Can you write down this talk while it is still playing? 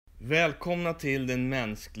Välkomna till den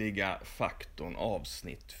mänskliga faktorn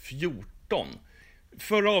avsnitt 14.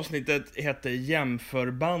 Förra avsnittet hette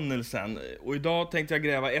Jämförbannelsen och idag tänkte jag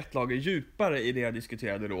gräva ett lager djupare i det jag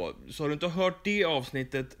diskuterade då. Så har du inte hört det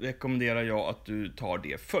avsnittet rekommenderar jag att du tar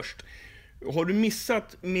det först. Har du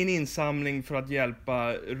missat min insamling för att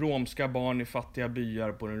hjälpa romska barn i fattiga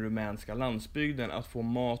byar på den rumänska landsbygden att få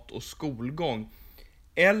mat och skolgång?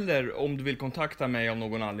 Eller om du vill kontakta mig av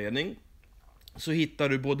någon anledning, så hittar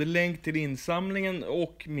du både länk till insamlingen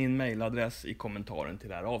och min mailadress i kommentaren till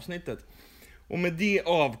det här avsnittet. Och med det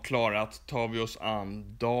avklarat tar vi oss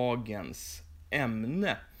an dagens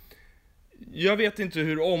ämne. Jag vet inte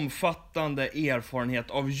hur omfattande erfarenhet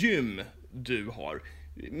av gym du har.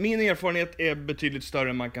 Min erfarenhet är betydligt större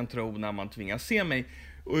än man kan tro när man tvingas se mig.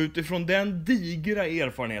 Och utifrån den digra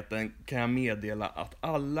erfarenheten kan jag meddela att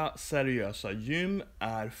alla seriösa gym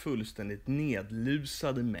är fullständigt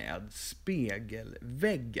nedlusade med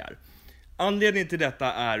spegelväggar. Anledningen till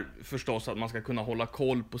detta är förstås att man ska kunna hålla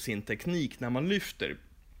koll på sin teknik när man lyfter.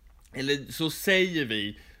 Eller så säger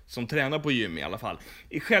vi som tränar på gym i alla fall.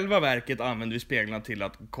 I själva verket använder vi speglarna till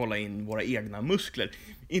att kolla in våra egna muskler.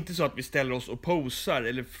 Inte så att vi ställer oss och posar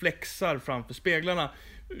eller flexar framför speglarna.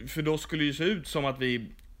 För då skulle det ju se ut som att vi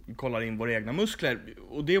kollar in våra egna muskler.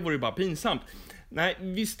 Och det vore ju bara pinsamt. Nej,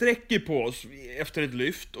 vi sträcker på oss efter ett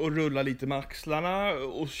lyft och rullar lite med axlarna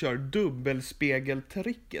och kör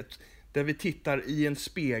dubbelspegeltricket. Där vi tittar i en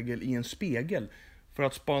spegel för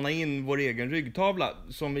att spana in vår egen ryggtavla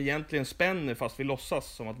som vi egentligen spänner fast vi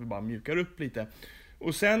låtsas som att vi bara mjukar upp lite.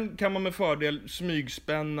 Och sen kan man med fördel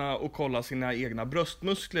smygspänna och kolla sina egna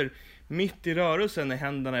bröstmuskler mitt i rörelsen när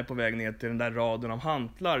händerna är på väg ner till den där raden av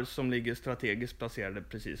hantlar som ligger strategiskt placerade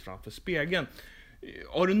precis framför spegeln.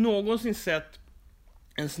 Har du någonsin sett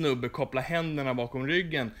en snubbe koppla händerna bakom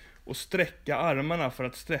ryggen och sträcka armarna för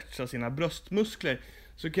att stretcha sina bröstmuskler,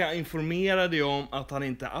 så kan jag informera dig om att han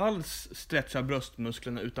inte alls stretchar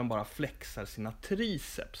bröstmusklerna utan bara flexar sina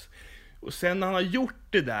triceps. Och sen när han har gjort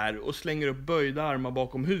det där och slänger upp böjda armar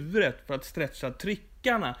bakom huvudet för att stretcha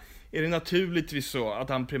trickarna, är det naturligtvis så att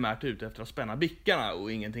han primärt är ute efter att spänna bickarna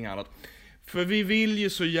och ingenting annat. För vi vill ju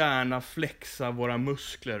så gärna flexa våra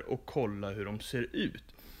muskler och kolla hur de ser ut.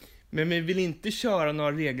 Men vi vill inte köra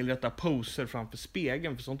några regelrätta poser framför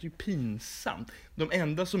spegeln, för sånt är ju pinsamt. De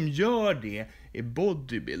enda som gör det är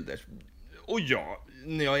bodybuilders. Och ja,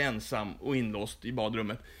 när jag är ensam och inlåst i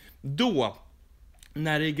badrummet, då,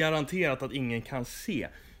 när det är garanterat att ingen kan se,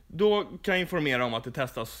 då kan jag informera om att det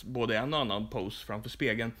testas både en och annan pose framför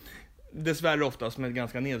spegeln. Dessvärre oftast med ett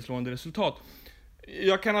ganska nedslående resultat.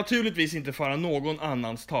 Jag kan naturligtvis inte föra någon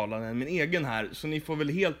annans talan än min egen här, så ni får väl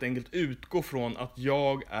helt enkelt utgå från att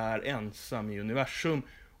jag är ensam i universum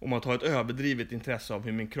om att ha ett överdrivet intresse av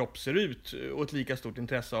hur min kropp ser ut och ett lika stort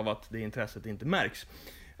intresse av att det intresset inte märks.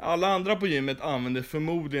 Alla andra på gymmet använder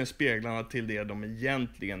förmodligen speglarna till det de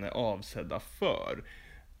egentligen är avsedda för.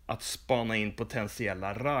 Att spana in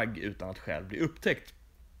potentiella ragg utan att själv bli upptäckt.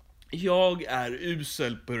 Jag är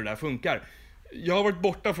usel på hur det där funkar. Jag har varit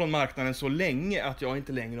borta från marknaden så länge att jag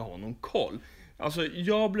inte längre har någon koll. Alltså,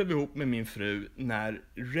 jag blev ihop med min fru när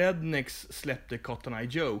Rednex släppte Cotton Eye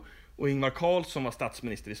Joe och Ingvar Carlsson var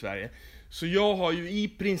statsminister i Sverige. Så jag har ju i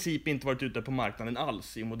princip inte varit ute på marknaden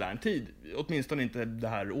alls i modern tid. Åtminstone inte det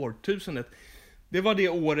här årtusendet. Det var det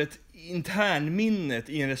året internminnet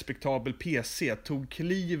i en respektabel PC tog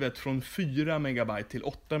klivet från 4 megabyte till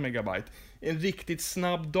 8 megabyte. En riktigt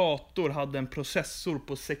snabb dator hade en processor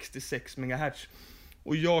på 66 MHz.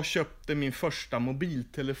 Och jag köpte min första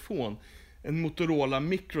mobiltelefon, en Motorola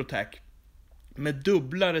Microtac, med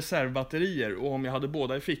dubbla reservbatterier. Och om jag hade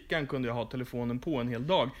båda i fickan kunde jag ha telefonen på en hel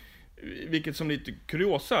dag. Vilket som lite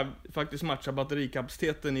kuriosa faktiskt matchar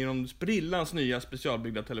batterikapaciteten i de sprillans nya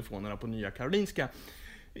specialbyggda telefonerna på Nya Karolinska.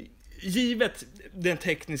 Givet den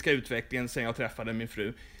tekniska utvecklingen sen jag träffade min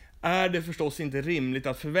fru, är det förstås inte rimligt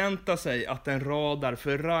att förvänta sig att en radar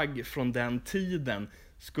för ragg från den tiden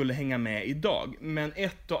skulle hänga med idag. Men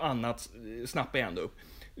ett och annat snappar jag ändå upp.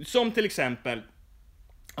 Som till exempel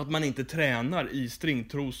att man inte tränar i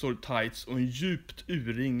stringtrosor, tights och en djupt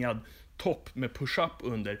urringad topp med push-up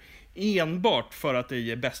under, enbart för att det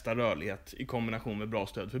ger bästa rörlighet i kombination med bra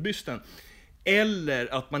stöd för bysten.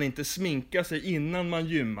 Eller att man inte sminkar sig innan man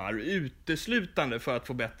gymmar, uteslutande för att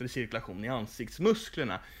få bättre cirkulation i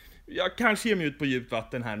ansiktsmusklerna. Jag kanske ger mig ut på djupt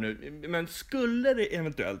vatten här nu, men skulle det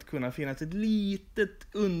eventuellt kunna finnas ett litet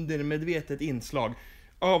undermedvetet inslag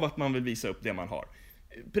av att man vill visa upp det man har?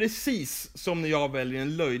 Precis som när jag väljer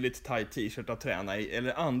en löjligt tight t-shirt att träna i,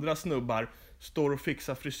 eller andra snubbar står och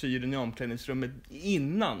fixar frisyren i omklädningsrummet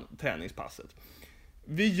innan träningspasset.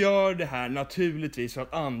 Vi gör det här naturligtvis för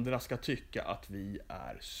att andra ska tycka att vi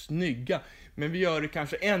är snygga. Men vi gör det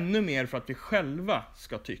kanske ännu mer för att vi själva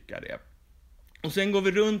ska tycka det. Och sen går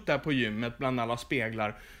vi runt där på gymmet bland alla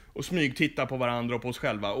speglar och smygtittar på varandra och på oss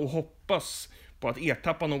själva och hoppas på att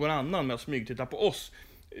ertappa någon annan med att smygtitta på oss.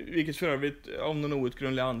 Vilket för övrigt av någon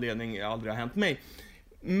outgrundlig anledning aldrig har hänt mig.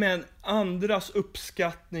 Men andras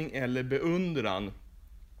uppskattning eller beundran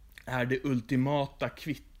är det ultimata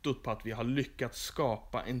kvittot på att vi har lyckats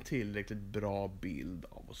skapa en tillräckligt bra bild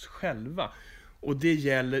av oss själva. Och det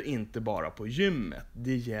gäller inte bara på gymmet,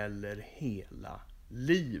 det gäller hela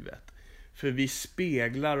livet. För vi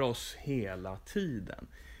speglar oss hela tiden.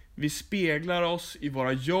 Vi speglar oss i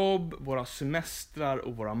våra jobb, våra semestrar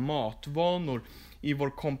och våra matvanor, i vår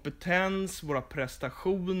kompetens, våra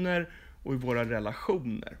prestationer och i våra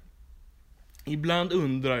relationer. Ibland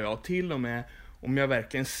undrar jag till och med om jag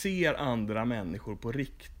verkligen ser andra människor på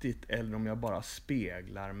riktigt eller om jag bara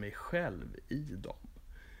speglar mig själv i dem.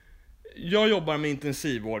 Jag jobbar med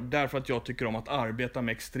intensivvård därför att jag tycker om att arbeta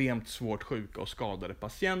med extremt svårt sjuka och skadade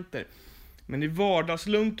patienter. Men i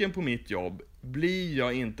vardagslunken på mitt jobb blir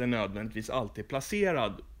jag inte nödvändigtvis alltid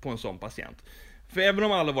placerad på en sån patient. För även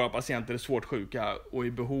om alla våra patienter är svårt sjuka och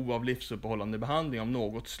i behov av livsuppehållande behandling av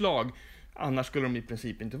något slag, annars skulle de i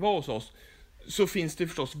princip inte vara hos oss, så finns det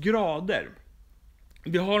förstås grader.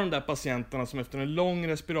 Vi har de där patienterna som efter en lång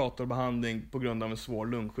respiratorbehandling på grund av en svår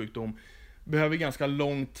lungsjukdom behöver ganska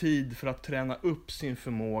lång tid för att träna upp sin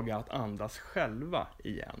förmåga att andas själva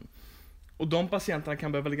igen. Och de patienterna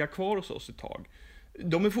kan behöva ligga kvar hos oss ett tag.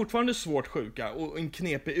 De är fortfarande svårt sjuka och en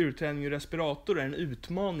knepig urträning i respirator är en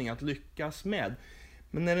utmaning att lyckas med.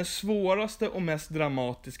 Men när den svåraste och mest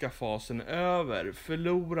dramatiska fasen är över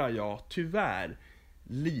förlorar jag tyvärr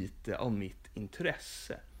lite av mitt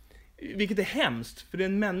intresse. Vilket är hemskt, för det är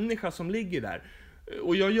en människa som ligger där.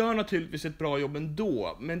 Och jag gör naturligtvis ett bra jobb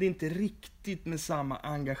ändå, men det är inte riktigt med samma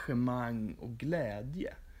engagemang och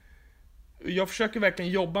glädje. Jag försöker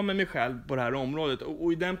verkligen jobba med mig själv på det här området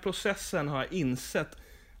och i den processen har jag insett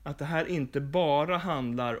att det här inte bara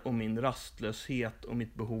handlar om min rastlöshet och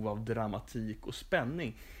mitt behov av dramatik och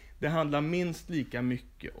spänning. Det handlar minst lika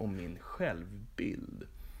mycket om min självbild.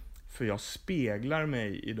 För jag speglar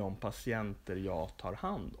mig i de patienter jag tar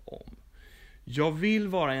hand om. Jag vill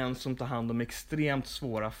vara en som tar hand om extremt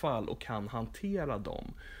svåra fall och kan hantera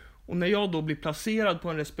dem. Och när jag då blir placerad på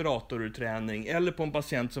en respiratoruträning eller på en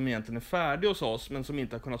patient som egentligen är färdig hos oss men som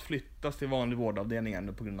inte har kunnat flyttas till vanlig vårdavdelning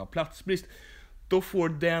ännu på grund av platsbrist, då får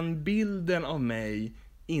den bilden av mig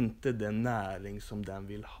inte den näring som den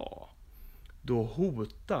vill ha. Då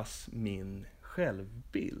hotas min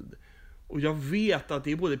självbild. Och jag vet att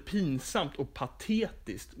det är både pinsamt och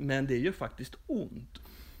patetiskt, men det är ju faktiskt ont.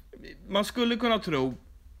 Man skulle kunna tro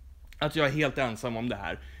att jag är helt ensam om det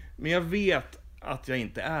här, men jag vet att jag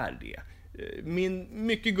inte är det. Min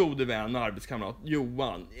mycket gode vän och arbetskamrat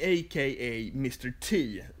Johan, a.k.a. Mr.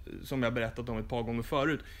 T, som jag berättat om ett par gånger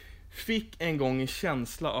förut, fick en gång en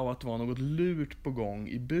känsla av att det var något lurt på gång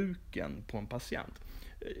i buken på en patient.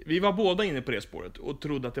 Vi var båda inne på det spåret och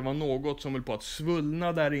trodde att det var något som höll på att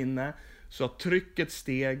svullna där inne så att trycket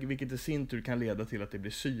steg, vilket i sin tur kan leda till att det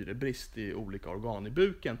blir syrebrist i olika organ i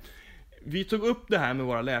buken. Vi tog upp det här med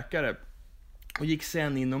våra läkare och gick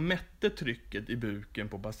sen in och mätte trycket i buken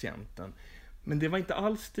på patienten. Men det var inte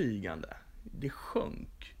alls stigande. Det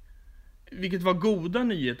sjönk. Vilket var goda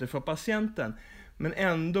nyheter för patienten. Men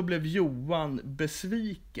ändå blev Johan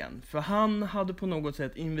besviken. För han hade på något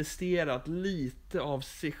sätt investerat lite av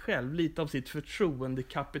sig själv, lite av sitt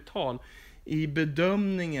förtroendekapital i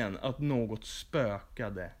bedömningen att något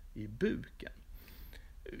spökade i buken.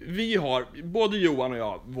 Vi har, både Johan och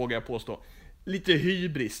jag, vågar jag påstå, lite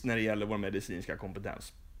hybris när det gäller vår medicinska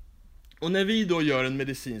kompetens. Och när vi då gör en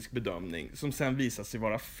medicinsk bedömning som sen visar sig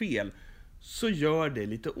vara fel, så gör det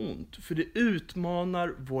lite ont. För det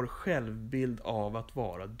utmanar vår självbild av att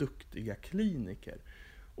vara duktiga kliniker.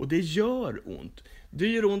 Och det gör ont. Det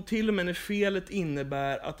gör ont till och med när felet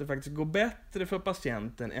innebär att det faktiskt går bättre för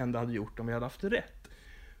patienten än det hade gjort om vi hade haft rätt.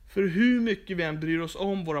 För hur mycket vi än bryr oss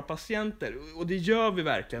om våra patienter, och det gör vi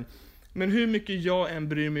verkligen, men hur mycket jag än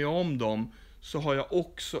bryr mig om dem, så har jag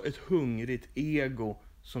också ett hungrigt ego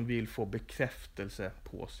som vill få bekräftelse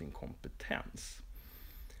på sin kompetens.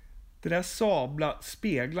 Det där sabla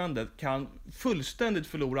speglandet kan fullständigt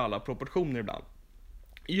förlora alla proportioner ibland.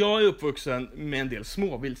 Jag är uppvuxen med en del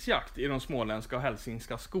småviltsjakt i de småländska och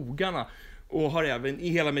hälsingska skogarna och har även i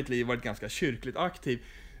hela mitt liv varit ganska kyrkligt aktiv.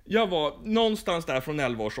 Jag var någonstans där från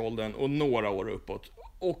 11-årsåldern och några år uppåt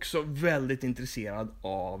också väldigt intresserad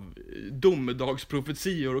av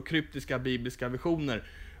domedagsprofetior och kryptiska bibliska visioner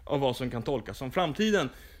av vad som kan tolkas som framtiden.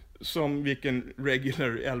 som vilken regular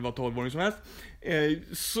 11-12-åring som helst.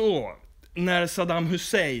 Så, när Saddam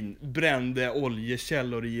Hussein brände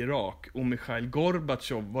oljekällor i Irak och Mikhail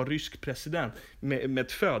Gorbachev var rysk president med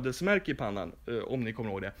ett födelsemärke i pannan, om ni kommer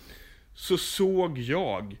ihåg det, så såg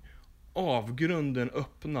jag avgrunden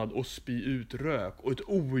öppnad och spy ut rök och ett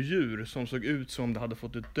odjur som såg ut som det hade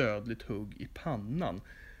fått ett dödligt hugg i pannan.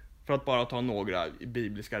 För att bara ta några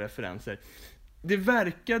bibliska referenser. Det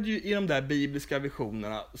verkade ju i de där bibliska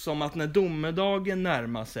visionerna som att när domedagen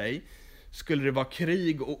närmar sig skulle det vara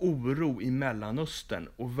krig och oro i Mellanöstern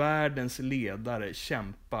och världens ledare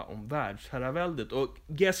kämpa om världsherraväldet. Och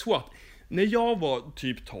guess what? När jag var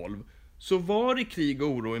typ 12 så var det krig och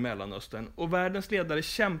oro i Mellanöstern och världens ledare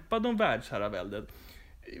kämpade om världsherraväldet.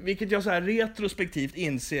 Vilket jag så här retrospektivt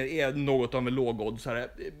inser är något av en lågoddsare.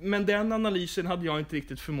 Men den analysen hade jag inte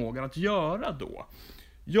riktigt förmågan att göra då.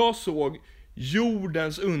 Jag såg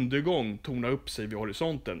jordens undergång torna upp sig vid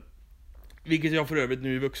horisonten. Vilket jag för övrigt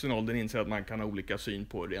nu i vuxen åldern inser att man kan ha olika syn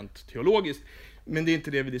på rent teologiskt. Men det är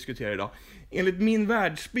inte det vi diskuterar idag. Enligt min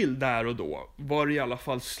världsbild där och då var det i alla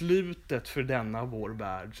fall slutet för denna vår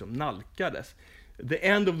värld som nalkades. The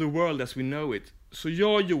end of the world as we know it. Så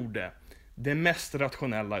jag gjorde det mest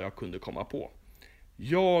rationella jag kunde komma på.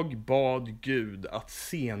 Jag bad Gud att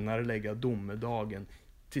senare lägga domedagen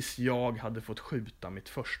tills jag hade fått skjuta mitt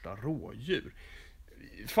första rådjur.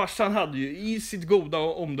 Farsan hade ju i sitt goda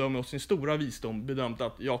omdöme och sin stora visdom bedömt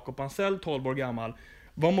att Jakob Ansell, 12 år gammal,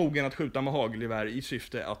 var mogen att skjuta med hagelgevär i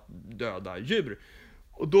syfte att döda djur.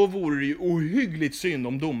 Och då vore det ju ohyggligt synd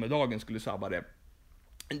om domedagen skulle sabba det.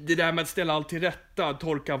 Det där med att ställa allt till rätta,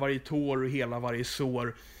 torka varje tår och hela varje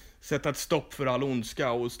sår, sätta ett stopp för all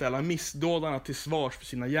ondska och ställa missdådarna till svars för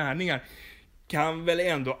sina gärningar kan väl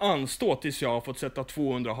ändå anstå tills jag har fått sätta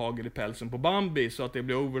 200 hagel i pälsen på Bambi så att det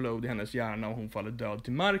blir overload i hennes hjärna och hon faller död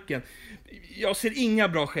till marken. Jag ser inga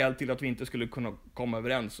bra skäl till att vi inte skulle kunna komma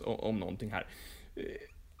överens om någonting här.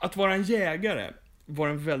 Att vara en jägare var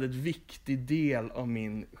en väldigt viktig del av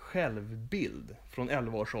min självbild från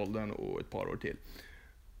 11-årsåldern och ett par år till.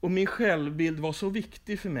 Och min självbild var så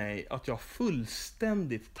viktig för mig att jag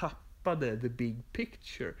fullständigt tappade the big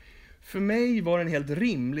picture. För mig var det en helt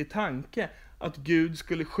rimlig tanke att Gud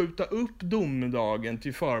skulle skjuta upp domedagen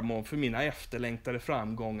till förmån för mina efterlängtade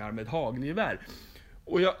framgångar med hagelgevär.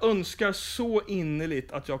 Och jag önskar så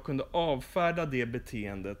innerligt att jag kunde avfärda det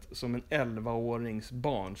beteendet som en 11-årings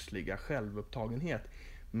barnsliga självupptagenhet.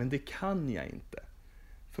 Men det kan jag inte.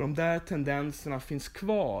 För de där tendenserna finns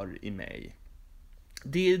kvar i mig.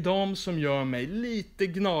 Det är de som gör mig lite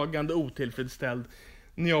gnagande otillfredsställd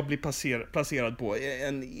när jag blir placerad på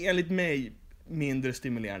en, enligt mig, mindre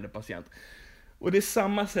stimulerande patient. Och det är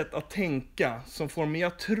samma sätt att tänka som får mig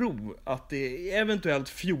att tro att det eventuellt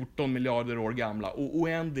 14 miljarder år gamla och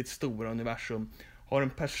oändligt stora universum har en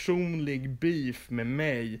personlig beef med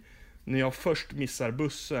mig när jag först missar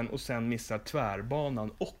bussen och sen missar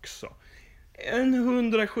tvärbanan också. En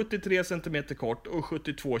 173 cm kort och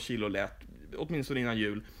 72 kilo lätt, åtminstone innan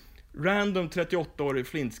jul. Random 38-årig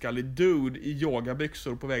flintskallig dude i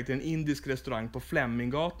yogabyxor på väg till en indisk restaurang på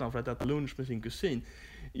Fleminggatan för att äta lunch med sin kusin.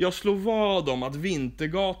 Jag slår vad om att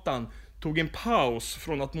Vintergatan tog en paus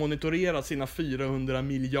från att monitorera sina 400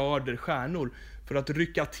 miljarder stjärnor för att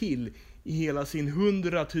rycka till i hela sin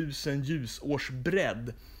 100 000 ljusårs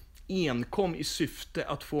bredd, enkom i syfte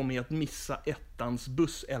att få mig att missa ettans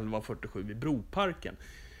buss 11.47 i Broparken.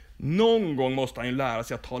 Någon gång måste han ju lära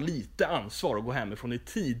sig att ta lite ansvar och gå hemifrån i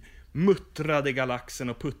tid, muttrade galaxen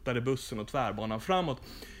och puttade bussen och tvärbanan framåt.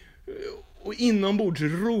 Och inombords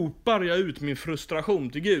ropar jag ut min frustration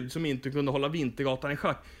till Gud som inte kunde hålla Vintergatan i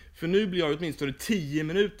schack. För nu blir jag åtminstone 10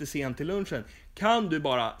 minuter sen till lunchen. Kan du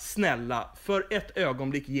bara, snälla, för ett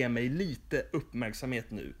ögonblick ge mig lite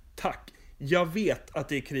uppmärksamhet nu? Tack. Jag vet att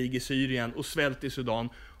det är krig i Syrien och svält i Sudan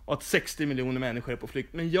och att 60 miljoner människor är på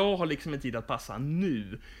flykt. Men jag har liksom en tid att passa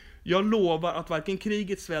nu. Jag lovar att varken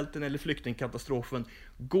kriget, svälten eller flyktingkatastrofen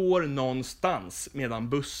går någonstans medan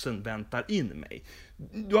bussen väntar in mig.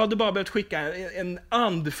 Du hade bara behövt skicka en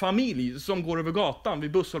andfamilj som går över gatan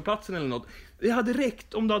vid busshållplatsen eller något. Det hade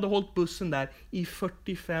räckt om du hade hållit bussen där i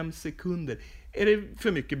 45 sekunder. Är det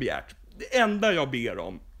för mycket begärt? Det enda jag ber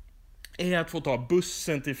om är att få ta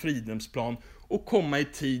bussen till Fridhemsplan och komma i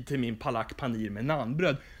tid till min palak panir med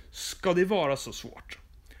naanbröd. Ska det vara så svårt?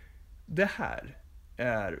 Det här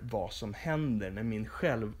är vad som händer när min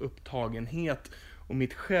självupptagenhet och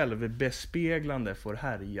mitt självbespeglande får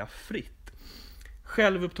härja fritt.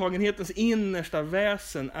 Självupptagenhetens innersta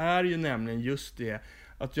väsen är ju nämligen just det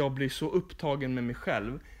att jag blir så upptagen med mig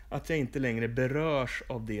själv att jag inte längre berörs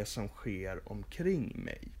av det som sker omkring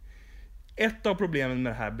mig. Ett av problemen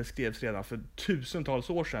med det här beskrevs redan för tusentals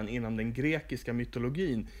år sedan inom den grekiska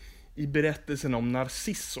mytologin i berättelsen om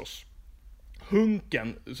Narcissos.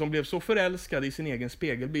 Hunken som blev så förälskad i sin egen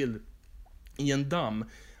spegelbild i en damm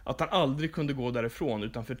att han aldrig kunde gå därifrån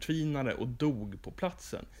utan förtvinade och dog på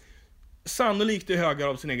platsen. Sannolikt i högar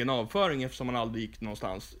av sin egen avföring eftersom han aldrig gick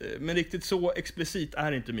någonstans. Men riktigt så explicit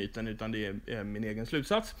är inte myten, utan det är min egen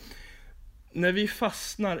slutsats. När vi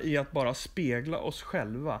fastnar i att bara spegla oss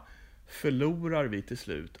själva förlorar vi till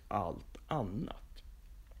slut allt annat.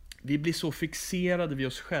 Vi blir så fixerade vid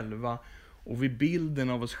oss själva och vid bilden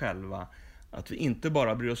av oss själva att vi inte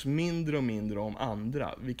bara bryr oss mindre och mindre om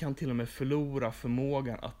andra. Vi kan till och med förlora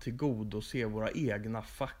förmågan att tillgodose våra egna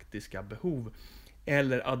faktiska behov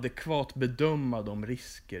eller adekvat bedöma de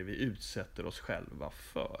risker vi utsätter oss själva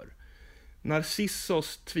för.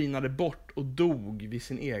 Narcissos tvinade bort och dog vid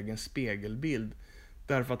sin egen spegelbild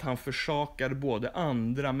därför att han försakade både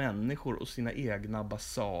andra människor och sina egna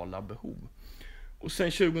basala behov. Och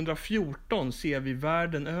sedan 2014 ser vi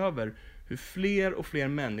världen över hur fler och fler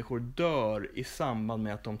människor dör i samband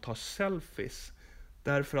med att de tar selfies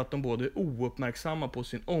därför att de både är ouppmärksamma på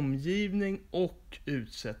sin omgivning och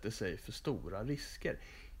utsätter sig för stora risker.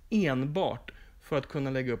 Enbart för att kunna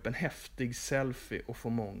lägga upp en häftig selfie och få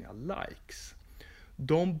många likes.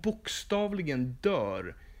 De bokstavligen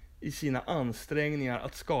dör i sina ansträngningar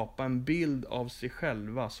att skapa en bild av sig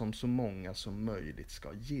själva som så många som möjligt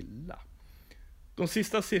ska gilla. De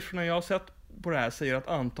sista siffrorna jag har sett på det här säger att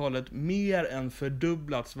antalet mer än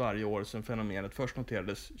fördubblats varje år sedan fenomenet först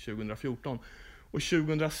noterades 2014. Och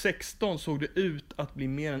 2016 såg det ut att bli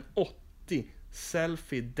mer än 80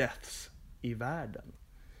 selfie deaths i världen.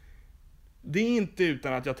 Det är inte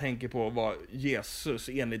utan att jag tänker på vad Jesus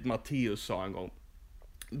enligt Matteus sa en gång.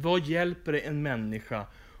 Vad hjälper det en människa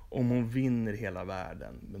om hon vinner hela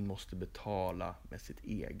världen men måste betala med sitt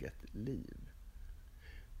eget liv?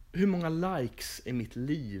 Hur många likes är mitt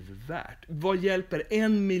liv värt? Vad hjälper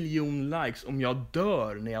 1 miljon likes om jag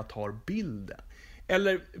dör när jag tar bilden?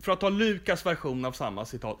 Eller för att ta Lukas version av samma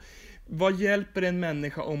citat. Vad hjälper en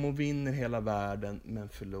människa om hon vinner hela världen men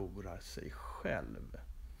förlorar sig själv?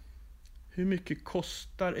 Hur mycket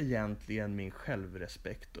kostar egentligen min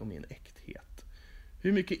självrespekt och min äkthet?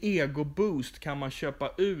 Hur mycket egoboost kan man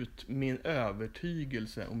köpa ut min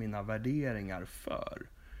övertygelse och mina värderingar för?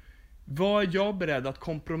 Vad är jag beredd att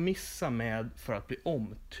kompromissa med för att bli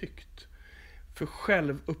omtyckt? För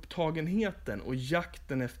självupptagenheten och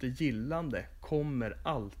jakten efter gillande kommer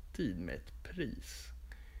alltid med ett pris.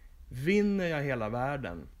 Vinner jag hela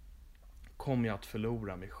världen kommer jag att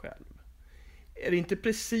förlora mig själv. Är det inte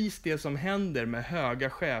precis det som händer med höga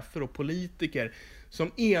chefer och politiker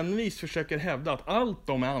som envist försöker hävda att allt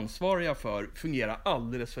de är ansvariga för fungerar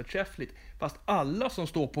alldeles förträffligt, fast alla som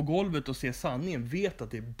står på golvet och ser sanningen vet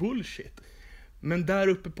att det är bullshit? Men där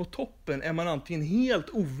uppe på toppen är man antingen helt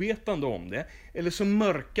ovetande om det, eller så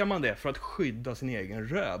mörkar man det för att skydda sin egen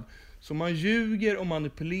röv. Så man ljuger och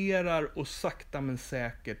manipulerar och sakta men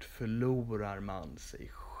säkert förlorar man sig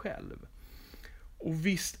själv. Och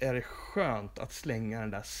visst är det skönt att slänga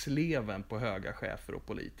den där sleven på höga chefer och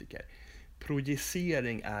politiker.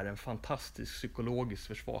 Projicering är en fantastisk psykologisk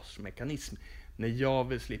försvarsmekanism när jag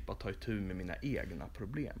vill slippa ta itu med mina egna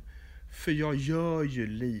problem. För jag gör ju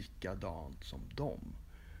likadant som dem.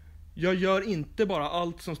 Jag gör inte bara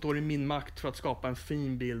allt som står i min makt för att skapa en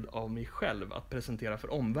fin bild av mig själv att presentera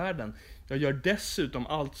för omvärlden. Jag gör dessutom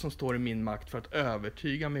allt som står i min makt för att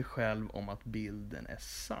övertyga mig själv om att bilden är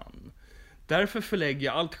sann. Därför förlägger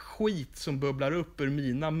jag allt skit som bubblar upp ur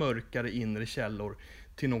mina mörkare inre källor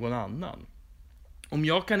till någon annan. Om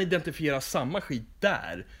jag kan identifiera samma skit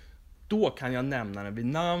där, då kan jag nämna den vid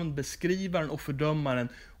namn, beskriva den och fördöma den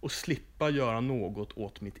och slippa göra något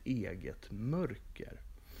åt mitt eget mörker.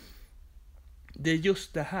 Det är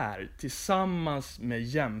just det här, tillsammans med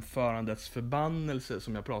jämförandets förbannelse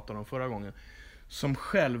som jag pratade om förra gången, som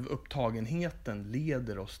självupptagenheten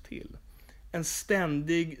leder oss till. En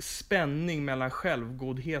ständig spänning mellan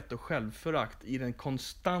självgodhet och självförakt i den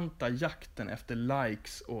konstanta jakten efter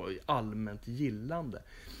likes och allmänt gillande.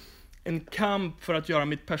 En kamp för att göra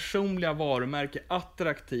mitt personliga varumärke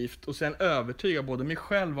attraktivt och sen övertyga både mig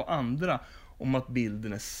själv och andra om att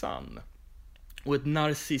bilden är sann. Och ett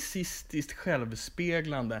narcissistiskt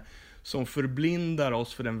självspeglande som förblindar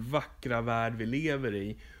oss för den vackra värld vi lever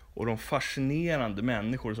i och de fascinerande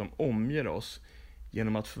människor som omger oss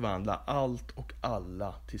genom att förvandla allt och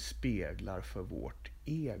alla till speglar för vårt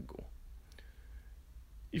ego.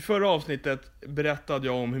 I förra avsnittet berättade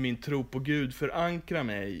jag om hur min tro på Gud förankrar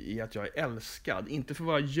mig i att jag är älskad. Inte för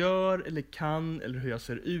vad jag gör eller kan eller hur jag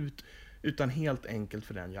ser ut, utan helt enkelt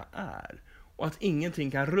för den jag är. och att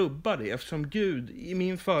ingenting kan rubba det, eftersom Gud i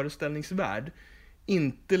min föreställningsvärld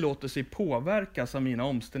inte låter sig påverkas av mina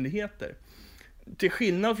omständigheter. Till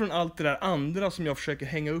skillnad från allt det där andra som jag försöker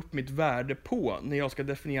hänga upp mitt värde på när jag ska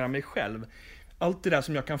definiera mig själv, allt det där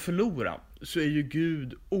som jag kan förlora, så är ju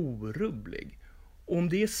Gud orubblig. Och om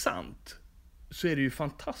det är sant, så är det ju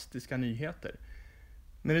fantastiska nyheter.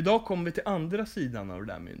 Men idag kommer vi till andra sidan av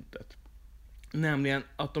det där myntet. Nämligen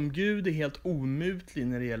att om Gud är helt omutlig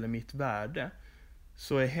när det gäller mitt värde,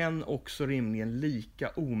 så är hen också rimligen lika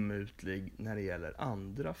omutlig när det gäller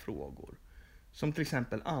andra frågor. Som till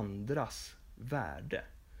exempel andras värde,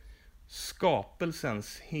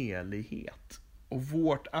 skapelsens helighet och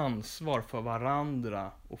vårt ansvar för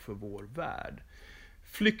varandra och för vår värld.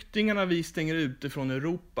 Flyktingarna vi stänger ute från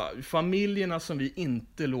Europa, familjerna som vi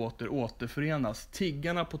inte låter återförenas,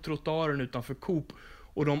 tiggarna på trottoaren utanför Coop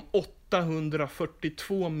och de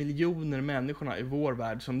 842 miljoner människorna i vår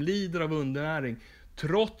värld som lider av undernäring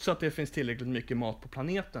trots att det finns tillräckligt mycket mat på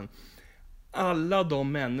planeten. Alla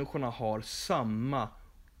de människorna har samma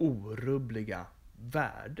orubbliga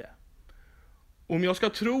värde. Om jag ska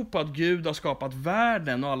tro på att Gud har skapat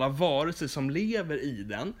världen och alla varelser som lever i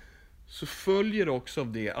den, så följer också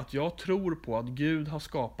av det att jag tror på att Gud har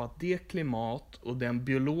skapat det klimat och den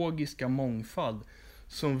biologiska mångfald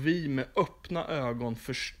som vi med öppna ögon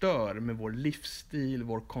förstör med vår livsstil,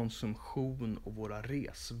 vår konsumtion och våra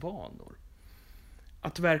resvanor.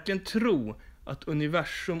 Att verkligen tro att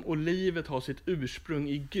universum och livet har sitt ursprung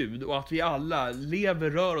i Gud och att vi alla lever,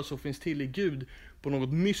 rör oss och finns till i Gud på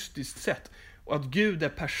något mystiskt sätt och att Gud är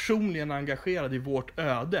personligen engagerad i vårt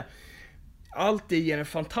öde. Allt det ger en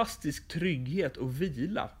fantastisk trygghet och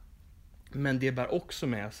vila, men det bär också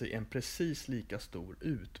med sig en precis lika stor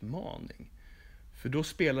utmaning. För då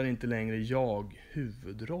spelar inte längre jag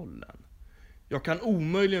huvudrollen. Jag kan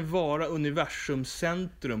omöjligen vara universums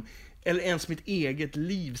centrum eller ens mitt eget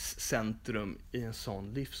livs centrum i en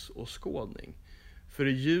sån livsåskådning. För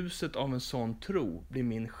i ljuset av en sån tro blir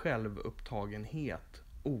min självupptagenhet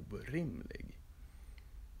orimlig.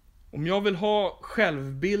 Om jag vill ha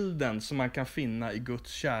självbilden som man kan finna i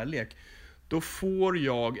Guds kärlek, då får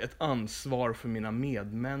jag ett ansvar för mina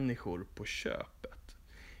medmänniskor på köpet.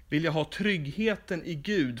 Vill jag ha tryggheten i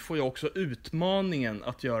Gud får jag också utmaningen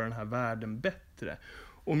att göra den här världen bättre.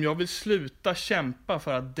 Om jag vill sluta kämpa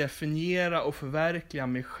för att definiera och förverkliga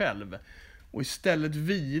mig själv och istället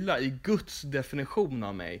vila i Guds definition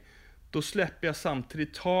av mig, då släpper jag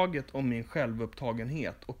samtidigt taget om min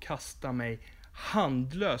självupptagenhet och kastar mig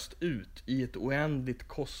handlöst ut i ett oändligt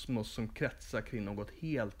kosmos som kretsar kring något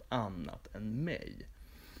helt annat än mig.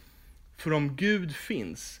 För om Gud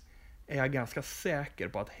finns är jag ganska säker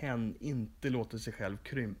på att hen inte låter sig själv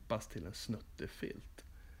krympas till en snuttefilt.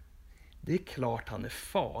 Det är klart han är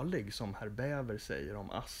farlig, som herr Bäver säger om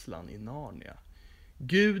Aslan i Narnia.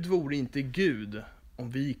 Gud vore inte Gud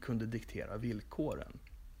om vi kunde diktera villkoren.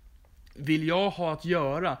 Vill jag ha att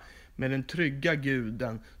göra med den trygga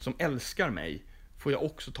guden som älskar mig, får jag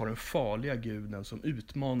också ta den farliga guden som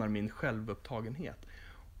utmanar min självupptagenhet.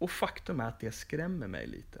 Och faktum är att det skrämmer mig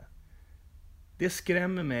lite. Det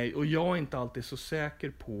skrämmer mig och jag är inte alltid så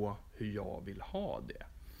säker på hur jag vill ha det.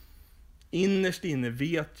 Innerst inne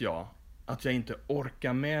vet jag att jag inte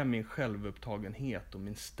orkar med min självupptagenhet och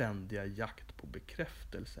min ständiga jakt på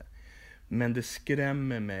bekräftelse. Men det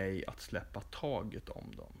skrämmer mig att släppa taget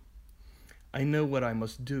om dem. I know what I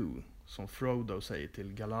must do, som Frodo säger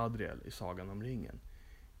till Galadriel i Sagan om ringen.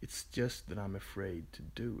 It's just that I'm afraid to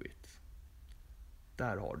do it.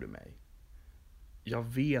 Där har du mig. Jag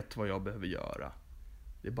vet vad jag behöver göra.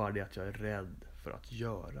 Det är bara det att jag är rädd för att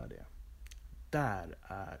göra det. Där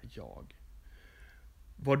är jag.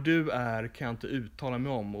 Vad du är kan jag inte uttala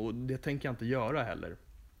mig om och det tänker jag inte göra heller.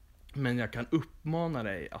 Men jag kan uppmana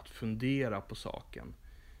dig att fundera på saken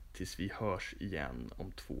tills vi hörs igen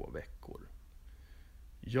om 2 veckor.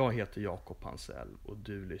 Jag heter Jakob Hansell och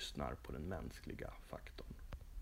du lyssnar på Den mänskliga faktorn.